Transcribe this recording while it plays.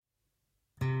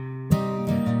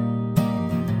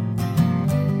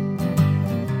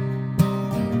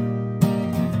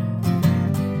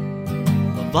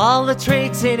Of all the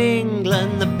trades in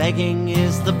England, the begging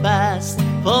is the best.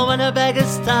 For when a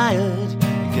beggar's tired,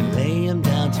 you can lay him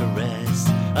down to rest.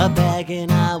 A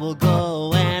begging I will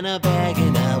go, and a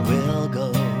begging I will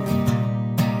go.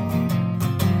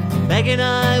 Begging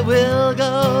I will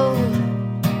go.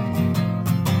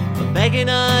 Begging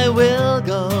I will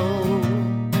go.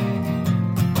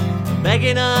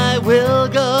 Begging I will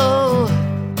go.